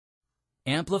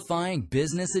Amplifying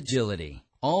business agility.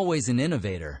 Always an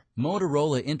innovator,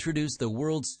 Motorola introduced the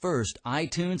world's first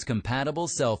iTunes-compatible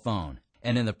cell phone,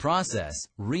 and in the process,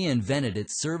 reinvented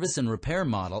its service and repair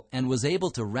model and was able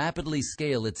to rapidly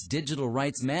scale its digital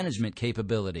rights management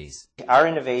capabilities. Our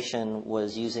innovation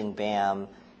was using BAM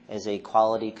as a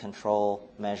quality control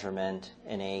measurement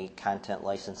in a content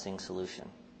licensing solution.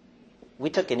 We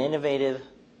took an innovative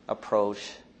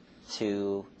approach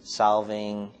to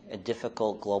solving a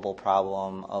difficult global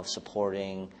problem of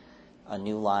supporting a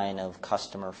new line of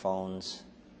customer phones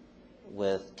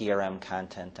with DRM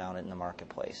content down in the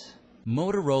marketplace.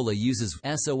 Motorola uses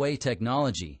SOA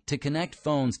technology to connect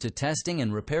phones to testing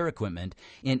and repair equipment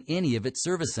in any of its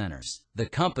service centers. The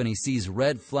company sees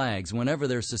red flags whenever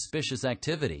there's suspicious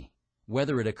activity,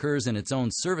 whether it occurs in its own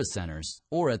service centers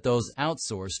or at those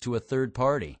outsourced to a third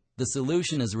party. The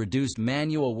solution has reduced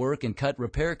manual work and cut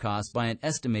repair costs by an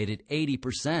estimated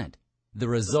 80%. The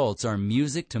results are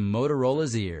music to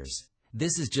Motorola's ears.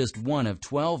 This is just one of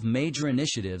 12 major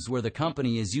initiatives where the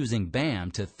company is using BAM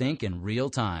to think in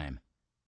real time.